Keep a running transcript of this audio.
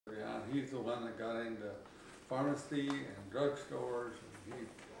he's the one that got into pharmacy and drugstores. And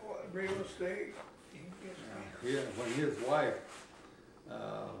Real estate. when his wife,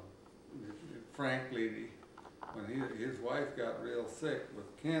 Frank Leedy, when his wife got real sick with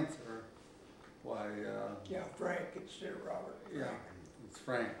cancer, why? Yeah, Frank instead of Robert. Yeah, it's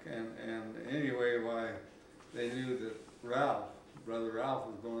Frank. And anyway, why they knew that Ralph, brother Ralph,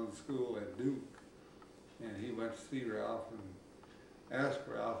 was going to school at Duke, and he went to see Ralph and asked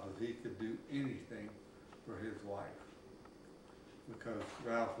Ralph if he could do anything for his wife, because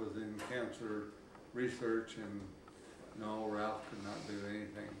Ralph was in cancer research, and no, Ralph could not do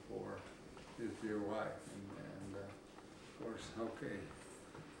anything for his dear wife. And of course, okay,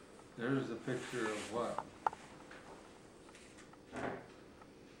 there's a picture of what?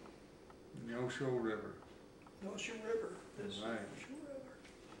 Neosho River. Neosho River. This Right. Neosho River.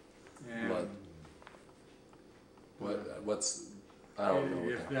 And What's, I don't know.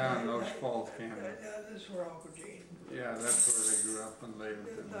 it's down in Ocean Falls, Canada. This is where Uncle Gene. Yeah, that's where they grew up in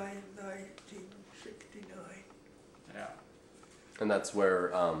Laverton. 1969. Yeah. And that's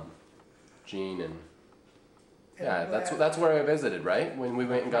where Gene and yeah, that's where I visited, right? When we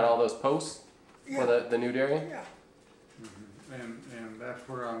went and got all those posts for the new dairy. Yeah. And that's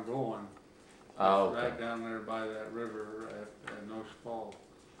where I'm going. Oh, okay. Right down there by that river at Ocean Falls.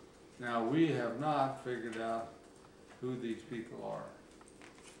 Now, we have not figured out who these people are.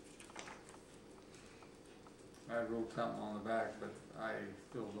 I wrote something on the back, but I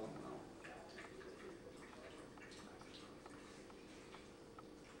still don't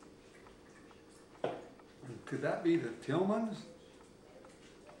know. Could that be the Tillmans?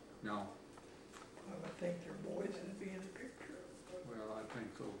 No. I think their boys would be in the picture. Well, I think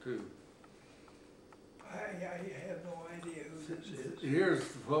so too. I have no idea who this is. Here's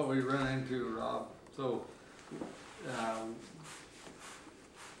what we run into, Rob. So,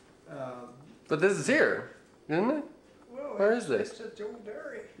 But this is here, isn't it? Well, Where is this? It's at the old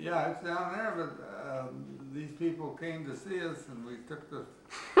dairy. yeah, it's down there, but these people came to see us, and we took the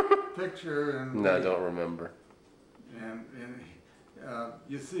picture, and No, I don't remember. and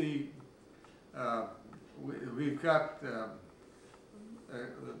you see, we've got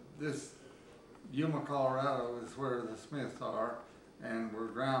this Yuma, Colorado is where the Smiths are, and we're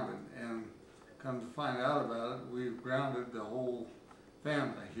grounded. And come to find out about it, we've grounded the whole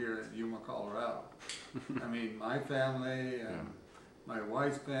family here at Yuma, Colorado. I mean, my family and my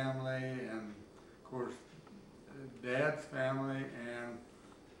wife's family, and of course Dad's family and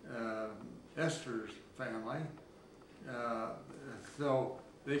Esther's family. So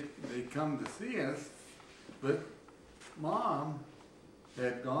they come to see us, but Mom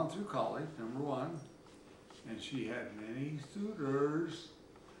had gone through college, number one, and she had many suitors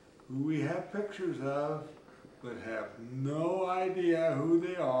who we have pictures of, but have no idea who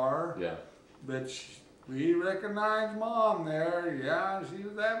they are. Yeah. But we recognize Mom there. Yeah, she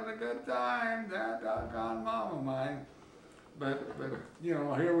was having a good time, that doggone mom of mine. But you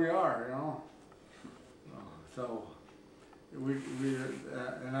know, here we are, you know. So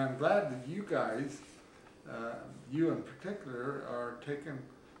and I'm glad that you guys, you in particular, are taking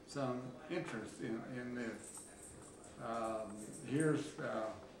some interest in this. Here's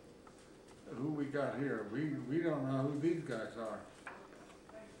who we got here. We don't know who these guys are.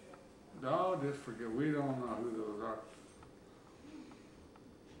 No, just forget. We don't know who those are.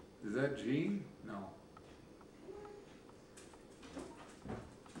 Is that Gene? No.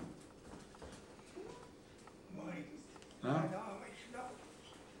 Mike. Huh? No.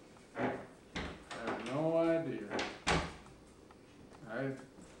 I have no idea. I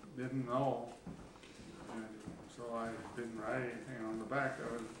didn't know, and so I didn't write anything on the back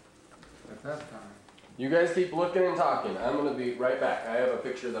of it at that time. You guys keep looking and talking. I'm gonna be right back. I have a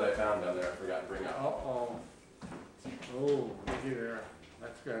picture that I found down there I forgot to bring up. Uh-oh. Oh, looky there.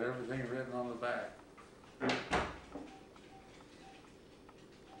 That's got everything written on the back.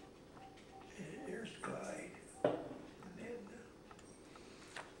 Here's Clyde. And then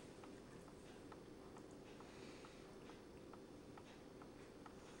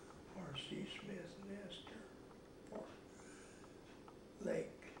R.C. Smith and Esther for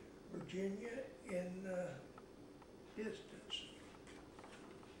Lake, Virginia in distance.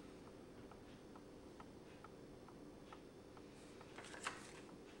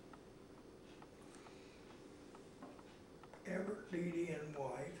 Everett Leedy and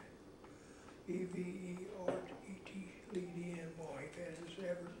wife, E-V-E-R-E-T, Leedy and wife, that is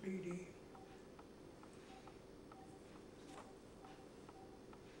Everett Leedy.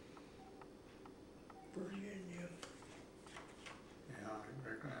 Virginia. Yeah, I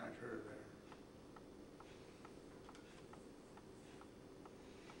recognize her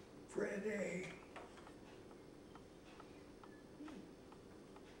Fred A.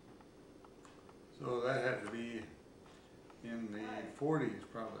 So that had to be in the 40s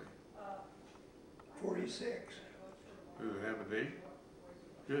probably. 46. Does it have a date?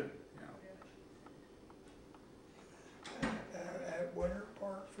 Good, yeah. At Winter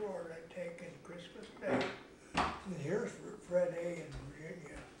Park, Florida, taken Christmas Day. And here's Fred A. in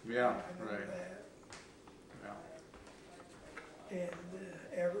Virginia. Yeah, I know right, that. yeah. And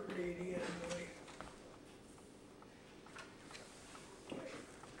Everglade, Illinois.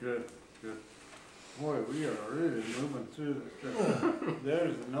 Good, good. Boy, we are really moving through this stuff.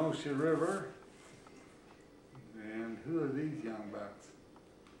 There's the Neosho River. And who are these young bucks?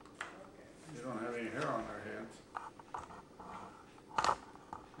 They don't have any hair on their heads.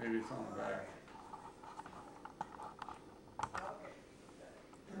 Maybe it's on the back.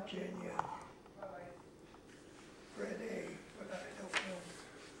 Virginia. Fred A., but I don't know.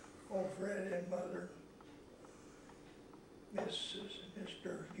 Oh, Fred and Mother.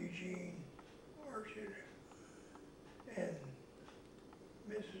 Mr. Eugene Archer and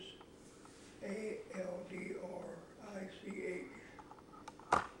Mrs. Aldrich.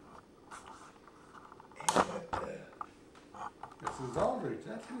 And Mrs. Aldrich,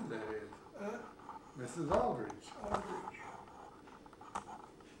 that's who that is. Mrs. Aldrich. Aldrich.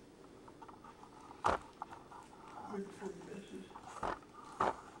 Good for Mrs.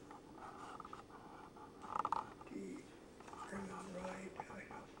 T. Herman Wright, I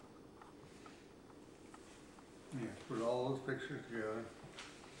know. Yeah, put all those pictures together.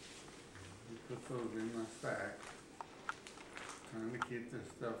 We put those in my stack. Trying to keep this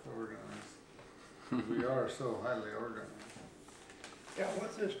stuff organized. We are so highly organized. Yeah,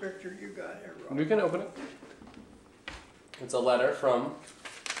 what's this picture you got here, Rob? We can open it. It's a letter from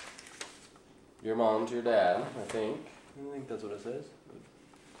your mom to your dad, I think. I think that's what it says.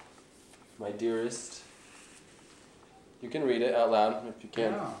 My dearest. You can read it out loud if you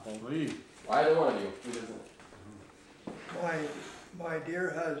can. Yeah, please. Either one of you. Who doesn't? My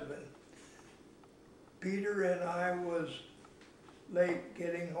dear husband, Peter and I was late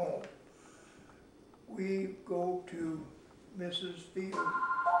getting home. We go to Mrs. Field,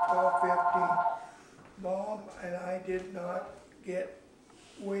 12:15. Mom and I did not get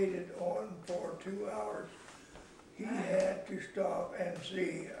waited on for 2 hours. He had to stop and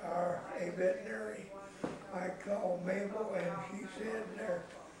see a veterinary. I called Mabel and she said their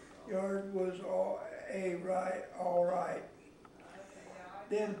yard was all right.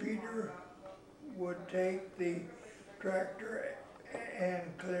 Then Peter would take the tractor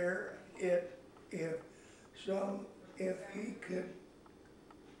and clear it if he could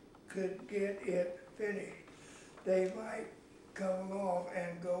get it finished. They might come along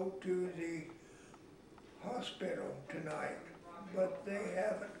and go to the hospital tonight, but they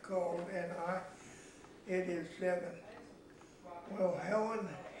haven't called and it is 7. Well, Helen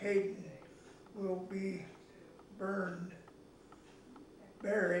Hayden will be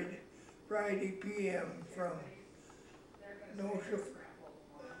buried Friday p.m. from Neosho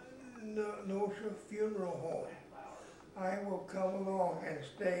Funeral Home. I will come along and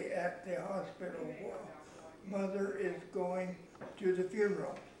stay at the hospital while Mother is going to the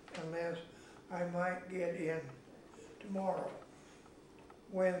funeral, unless I might get in tomorrow.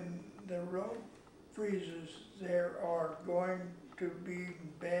 When the road freezes, there are going to be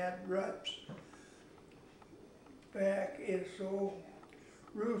bad ruts.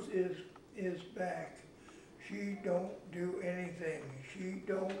 Ruth is back. She don't do anything. She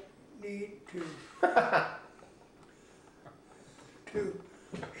don't need to.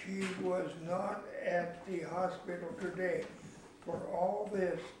 She was not at the hospital today. For all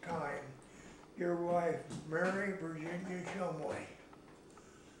this time, your wife, Mary Virginia Shumway.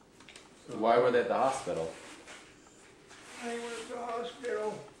 So Why were they at the hospital? They were at the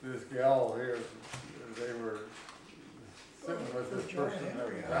hospital. this gal here, they were sitting with this John person that was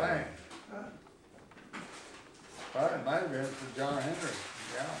Henry, dying. Huh? Well, it might have been for John Henry,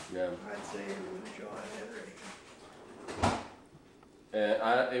 yeah. Yeah. I'd say it was John Henry.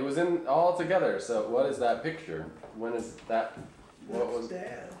 And it was in all together. So what is that picture? When is that? What That's was?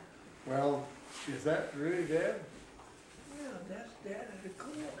 Dad. Well, is that really dead? Yeah, that's Dad at the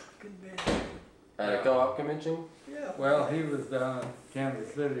co-op convention. At a co-op convention? Yeah. Well, he was down in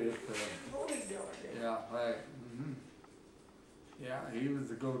Kansas City at the, Holy dog. yeah, right. Yeah, he was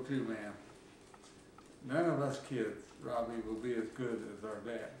the go-to man. None of us kids, Robbie, will be as good as our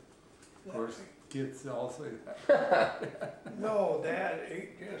dad. Of course, kids all say that. No, Dad, he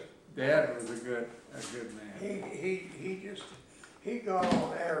just. Dad was a good man. He got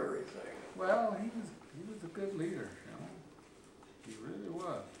on everything. Well, he was a good leader, you know. He really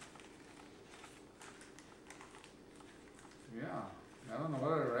was.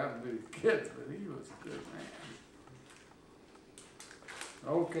 kids, but he was a good man.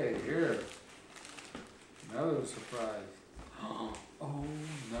 Okay, here. Another surprise. Oh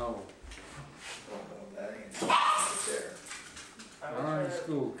no. Oh, no, that ain't right there. Darn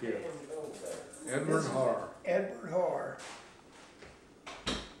school kid. Edward This is Harr. Edward Harr.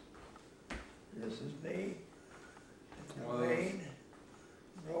 This is me, Well, Wayne,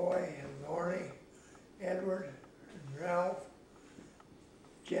 Roy, and Lorne, Edward, and Ralph,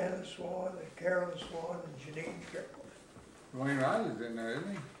 Janice Swan, and Carolyn Swan, and Janine Strickland. Dwayne Riley's in there,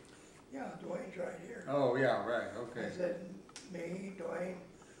 isn't he? Yeah, Dwayne's right here. Oh, yeah, right, I okay. said me, Dwayne,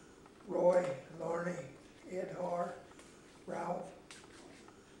 Roy, Lorne, Ed Harr, Ralph,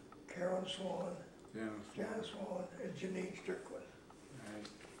 Carolyn Swan, Janice Swan, and Janine Strickland. Right.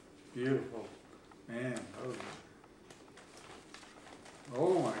 Beautiful. Man, those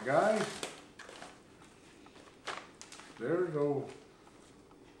oh my gosh. There's old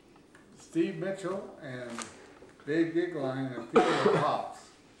Steve Mitchell and Dave Gigline and Field of Hops.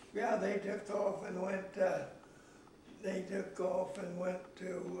 Yeah, they took off and went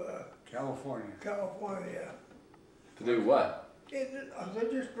to California. California. To do what? They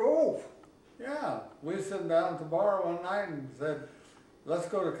just drove. Yeah, we was sitting down at the bar one night and said, let's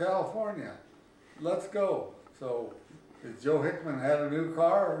go to California. Let's go. So Joe Hickman had a new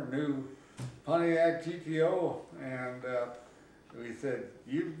car, a new Pontiac GTO, and we said,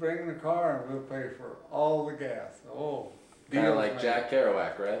 you bring the car and we'll pay for all the gas. Oh, Kind of deal's like made. Jack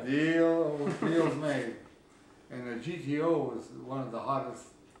Kerouac, right? Deal's made. And the GTO was one of the hottest,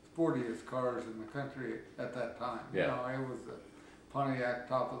 sportiest cars in the country at that time. Yeah. You know, it was the Pontiac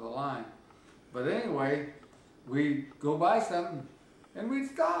top of the line. But anyway, we go buy something and we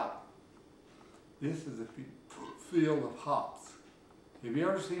stop. This is a field of hops. Have you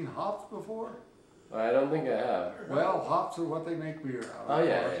ever seen hops before? I don't think I have. Well, hops are what they make beer out of. Oh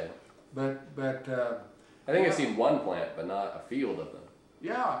yeah, course. yeah. But I think I've seen one plant, but not a field of them.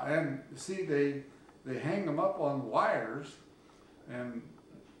 yeah, and see, they hang them up on wires, and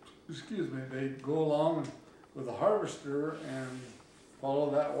excuse me, they go along with a harvester and follow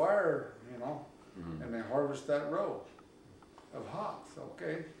that wire, you know, and they harvest that row of hops.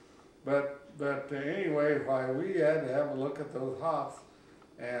 Okay, but anyway, why we had to have a look at those hops,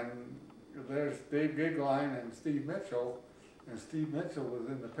 and there's Dave Gigline and Steve Mitchell, and Steve Mitchell was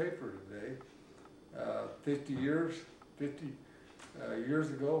in the paper today. 50 years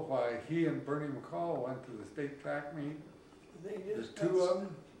ago, why he and Bernie McCall went to the state track meet. They There's just two of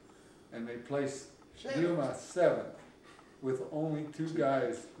them, and they placed Seventh. Yuma 7th with only 2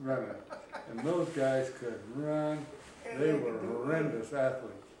 guys running. And those guys could run. They were horrendous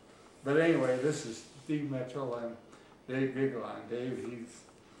athletes. But anyway, this is Steve Mitchell and Dave Gigline. Dave, he's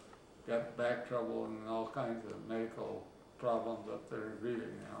got back trouble and all kinds of medical problems up there in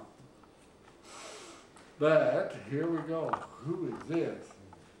Greeley now. But here we go. Who is this?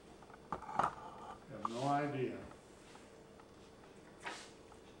 I have no idea.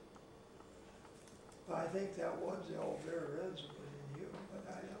 I think that was the Elvira resident in you, but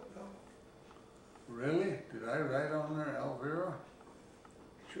I don't know. Really? Did I write on there Elvira?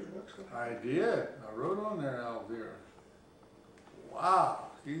 Sure looks like. I did. I wrote on there Elvira. Wow,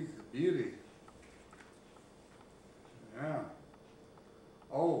 she's a beauty. Yeah.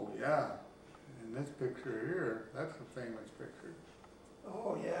 Oh, yeah. And this picture here, that's a famous picture.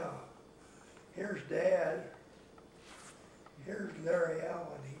 Oh, yeah. Here's Dad. Here's Larry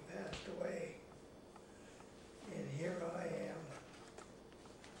Allen, he passed away. And here I am.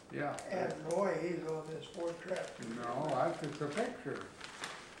 Yeah. And Roy, he's on this Ford tractor. No, I took the picture.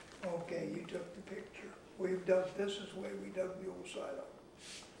 Okay, you took the picture. We've dug, this is the way we dug the old side up.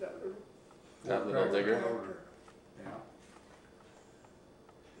 That little That little digger. tractor. Yeah.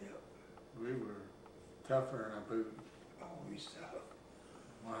 Yeah, We were tougher than a boot. always tough.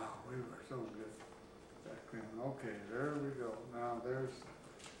 Wow, we were so good back then. Okay, there we go. Now there's,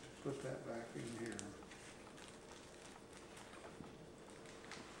 put that back in here.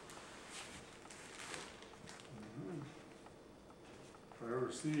 If I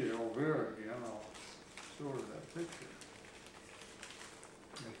ever see Elvira again, I'll show her that picture.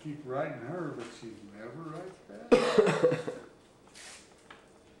 I keep writing her, but she never writes back.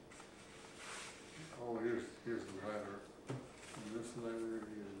 Oh, here's the letter. And this letter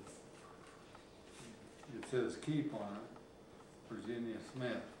is, it says keep on it, Virginia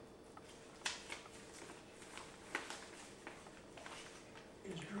Smith.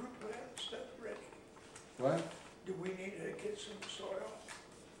 Is Drew plant stuff ready? What? Do we need to get some soil?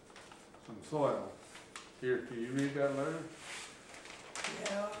 Some soil. Here, can you read that letter?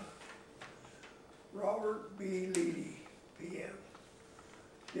 Yeah. Robert B. Leedy, PM.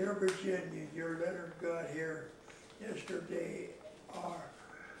 Dear Virginia, your letter got here yesterday.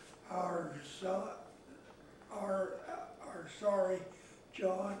 Our son, our sorry,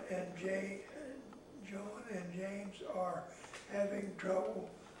 John and James are having trouble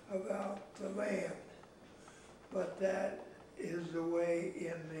about the land. But that is the way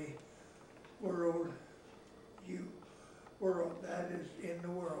in the world, that is in the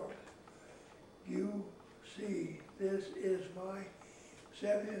world. You see, this is my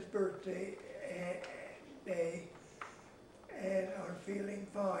 70th birthday day, and I'm feeling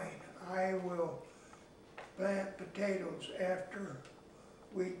fine. I will plant potatoes after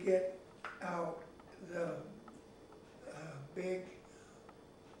we get out the big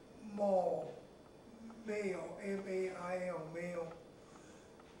mail, M-A-I-L, mail,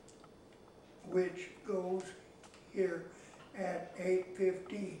 which goes here at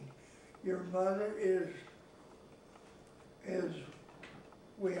 8:15. Your mother is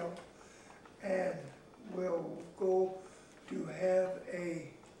well, and will go to have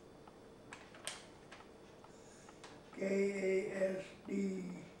a KASDEUE.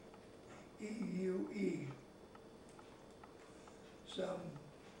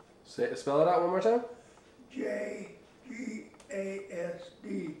 Spell it out one more time.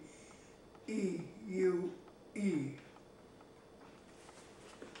 JGASDEUE.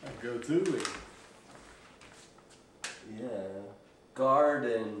 Go Thule. Yeah.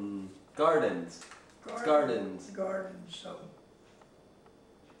 Gardens. Gardens. Some.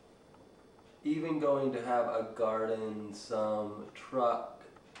 Even going to have a garden, some truck.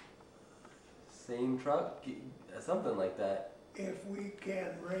 Same truck? Something like that. If we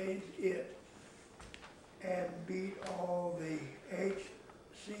can raise it and beat all the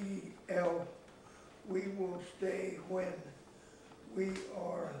HCL, we will stay when we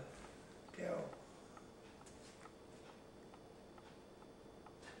are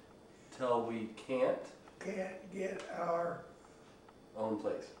Till we can't get our own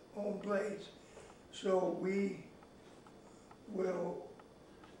place. So we will.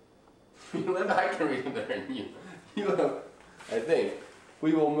 I can read it better than you. I think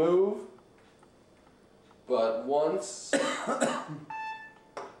we will move, but once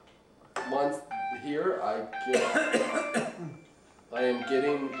here, I am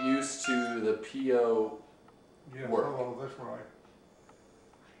getting used to the PO Yes, work. hello, this way.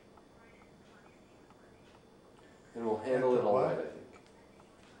 And we'll handle it all What? right, I think.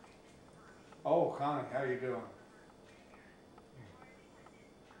 Oh, Connie, how you doing?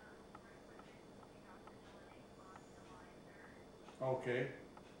 Okay.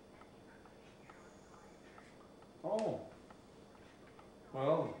 Oh.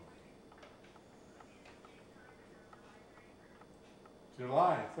 Well.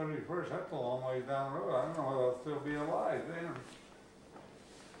 July 31st, that's a long ways down the road. I don't know whether I'll still be alive then.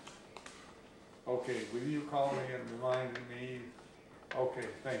 Okay, will you call me and remind me? Okay,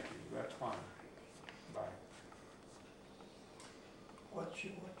 thank you, that's fine. Bye. What you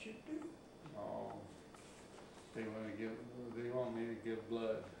do? Oh, they want me to give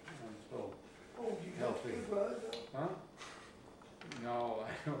blood, I'm so, Oh, you Healthy. got your blood? huh? No, I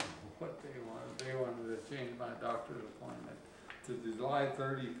don't know what they wanted. They wanted to change my doctor's appointment to July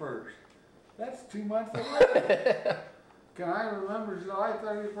 31st. That's 2 months away. Can I remember July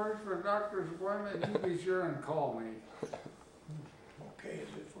 31st for a doctor's appointment? You be sure and call me. Okay, is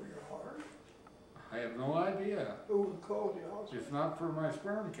it for your heart? I have no idea. Who called the hospital? It's not for my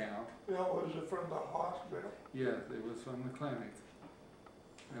sperm count. No, was it from the hospital? Yes, it was from the clinic.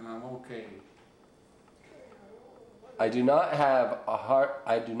 And I'm okay. I do not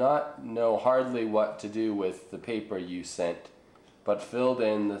know hardly what to do with the paper you sent, but filled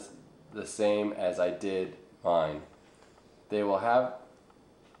in the same as I did mine. They will hand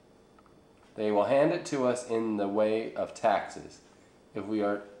it to us in the way of taxes. If we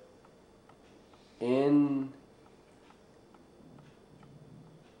are in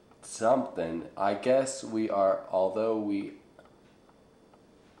something, I guess we are, although we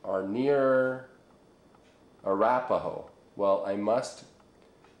are near Arapahoe. Well, I must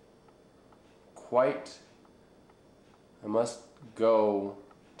go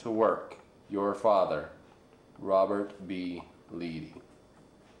to work. Your father, Robert B. Leedy.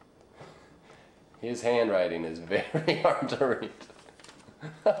 His handwriting is very hard to read.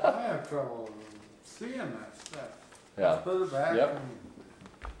 I have trouble seeing that stuff. Yeah. Just put it back Yep. and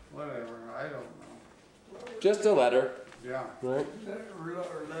whatever, I don't know. Just a letter, Yeah. right?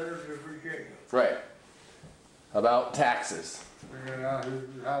 Letter to Virginia. Right. About taxes. Figuring out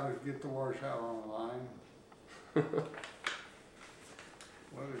how to get the washout on the line.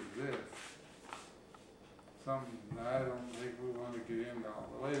 What is this? something I don't think we wanna get into.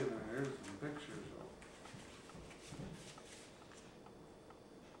 Wait a minute, here's some pictures of.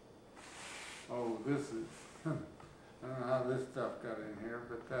 Oh, this is, I don't know how this stuff got in here,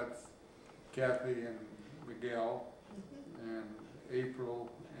 but that's Kathy and Miguel and April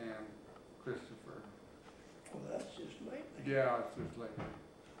and Christopher. Well, that's just lately. Yeah, it's just like,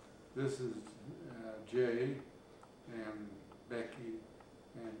 this is Jay and Becky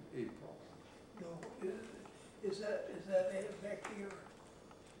and April. No, is that Aunt Becky or,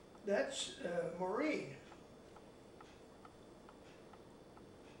 that's Maureen.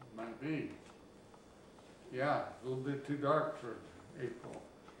 Might be. Yeah, a little bit too dark for April,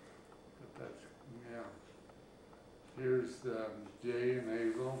 but that's, yeah. Here's Jay and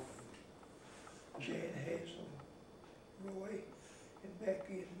Hazel. Jay and Hazel, Roy, and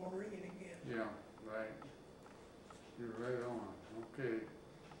Becky and Maureen again. Yeah, right. You're right on. Okay.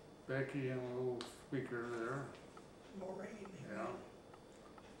 Becky and a little speaker there. Maureen. Yeah.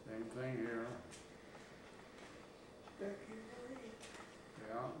 Same thing here. Becky and Maureen.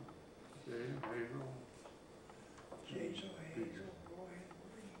 Yeah. Jay and Hazel. Hazel, Roy, and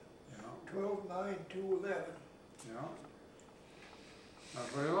Maureen. Yeah. 12/9/11. Yeah. Not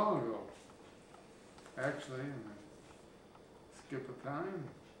very long ago. Actually, skip a time.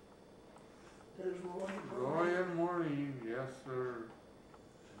 There's Roy and Roy Maureen. and Maureen, yes, sir.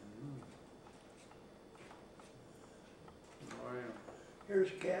 Roy, Here's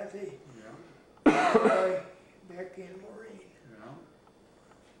Kathy, yeah, Roy, Becky, and Maureen. yeah.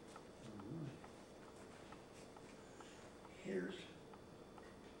 Here's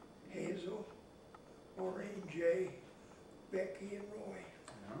Hazel, Maureen, Jay, Becky, and Roy.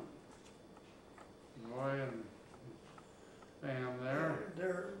 Yeah. Roy and Pam there.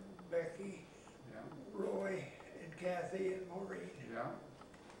 They're Becky, Yeah, Roy, and Kathy, and Maureen. yeah.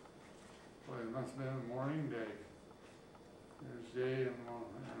 Boy, it must have been a morning day. There's Jay and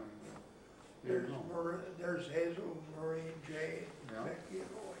There's Hazel. there's Hazel, Maureen, Jay, Yeah. Becky, and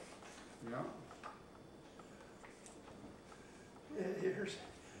Roy. Yeah, And here's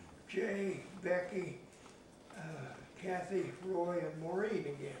Jay, Becky, Kathy, Roy, and Maureen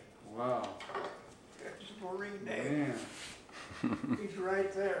again. wow. It's Maureen Day. Man, He's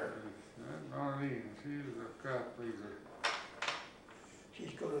right there. that Marlene, she's a crowd pleaser.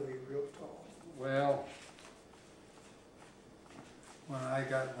 She's gonna be real tall. Well, when I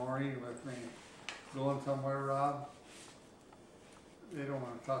got Maureen with me, going somewhere, Rob, they don't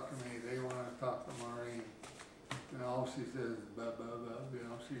wanna talk to me, they wanna talk to Maureen. And all she says is blah, blah, blah, you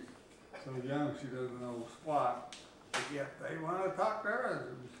know, she's so young, she doesn't know squat. But yet they wanna talk to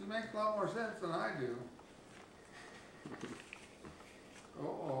her, she makes a lot more sense than I do.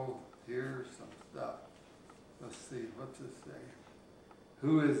 Uh-oh, here's some stuff. Let's see, what's this say?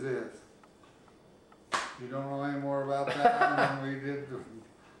 Who is this? You don't know any more about that than we did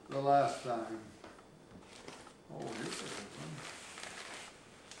the last time. Oh, here's a good one.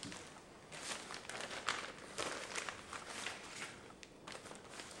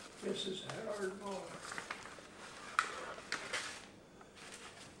 This is Howard Muller.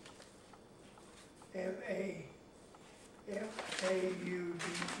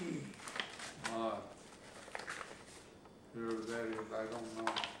 M-A-U-D-E. Whoever that is, I don't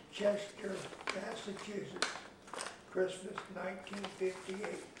know. Chester, Massachusetts. Christmas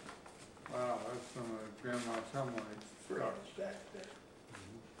 1958. Wow, that's some of Grandma Shumway's stuff. Friends back there.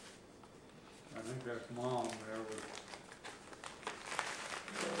 I think that's Mom there with,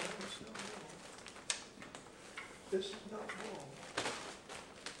 No, that's not wrong. This is not wrong.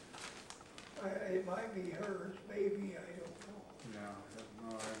 It might be hers, maybe, I don't know. yeah, I have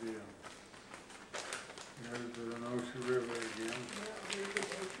no idea. There's the Nenosha River again. Yeah, there's a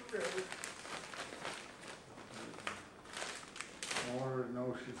bunch of river. More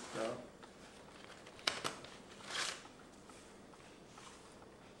Nenosha stuff.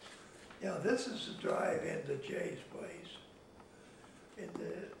 Now, this is the drive into Jay's place, into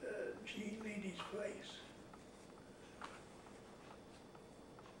Jean Leedy's place.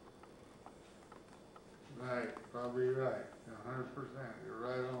 Right, probably right, 100%, you're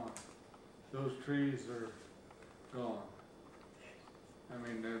right on. Those trees are gone. I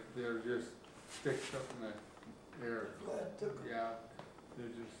mean, they're just sticks up in the air. Flood took 'em. Yeah, they're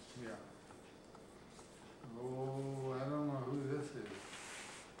just, yeah. Oh, I don't know who this is.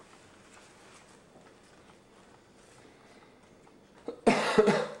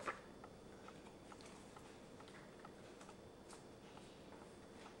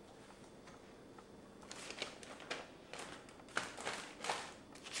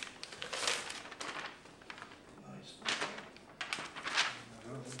 Nice. I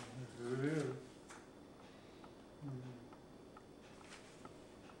don't know who it is.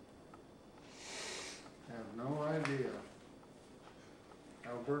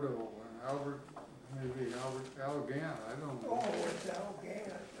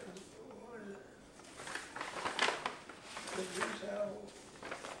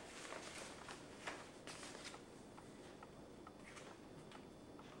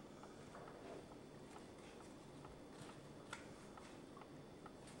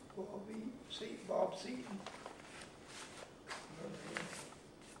 Bob Seaton.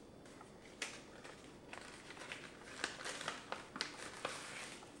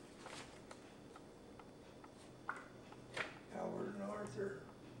 Howard and Arthur.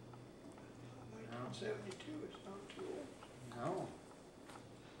 1972, it's not too old. No.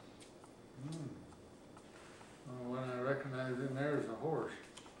 Well, when I recognize him, there's a horse.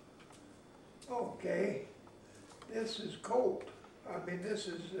 Okay, this is Colt. I mean, this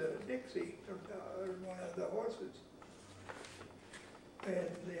is Dixie, or one of the horses. And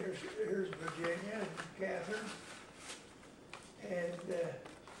here's Virginia and Catherine, and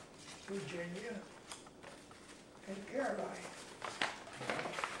Virginia and Caroline.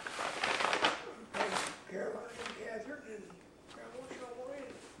 Okay, Caroline and Catherine and Grandma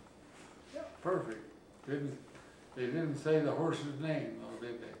Charlene. Yeah. Perfect. They didn't say the horse's name, though,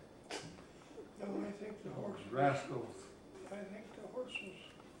 did they? No, I think the horse. Rascals. I think the horse was.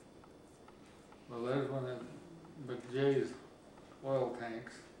 Well, there's one of McJay's oil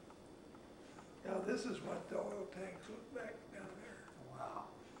tanks. Now this is what the oil tanks look back down there. Wow.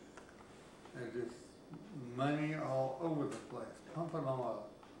 There's just money all over the place, pumping oil.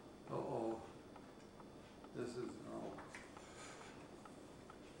 Uh-oh. This is, oh.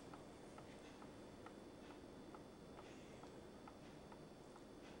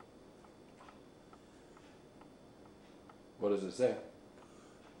 What does it say?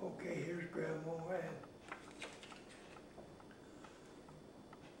 Okay, here's Grandma Ann.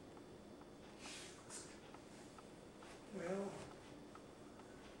 Well,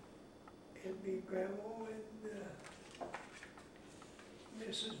 it'd be Grandma and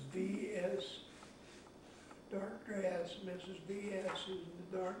Mrs. V.S. dark dress. Mrs. V.S. is in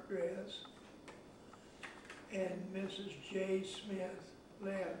the dark dress. And Mrs. J. Smith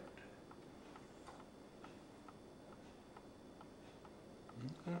left.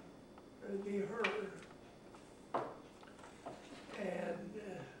 It'd be her. And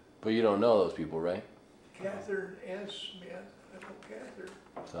But you don't know those people, right? Catherine S. Smith, I know Catherine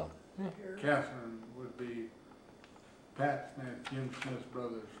So. here. Catherine would be Pat Smith, Jim Smith's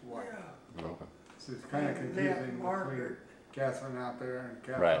brother's wife. Yeah. Okay. So it's kind of And confusing then between Margaret. Catherine out there and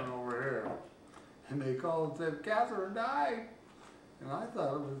Catherine Right. over here. And they called and said, Catherine died. And I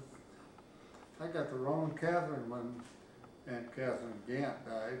thought it was, I got the wrong Catherine when Aunt Catherine Gant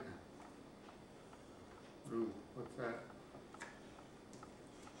died. Ooh, what's that?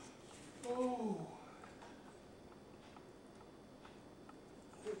 Oh.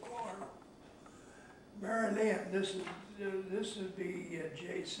 The car. Mary Lynn, this would be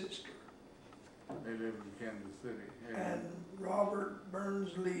Jay's sister. They live in Kansas City. And Robert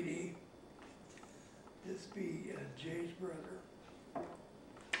Burns Leedy, this be Jay's brother.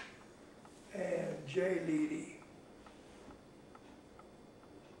 And Jay Leedy.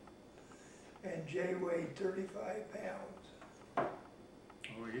 And Jay weighed 35 pounds.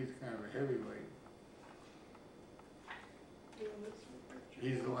 Oh, he's kind of a heavyweight. Yeah, that's a picture.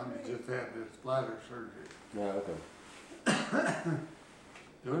 He's the one that just had this bladder surgery. Yeah. Okay.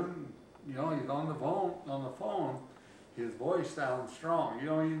 Doing, you know, he's on the phone, his voice sounds strong. You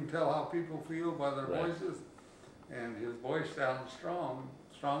know, you can tell how people feel by their Right. voices. And his voice sounds strong,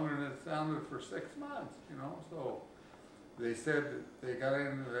 stronger than it sounded for 6 months, you know, so. They said that they got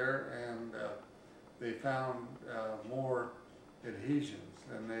into there and they found more adhesions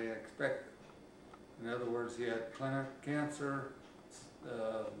than they expected. In other words, he had cancer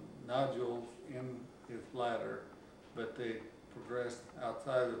nodules in his bladder, but they progressed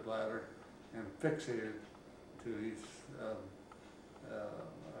outside the bladder and fixated to his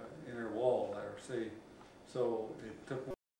inner wall there, see. So it took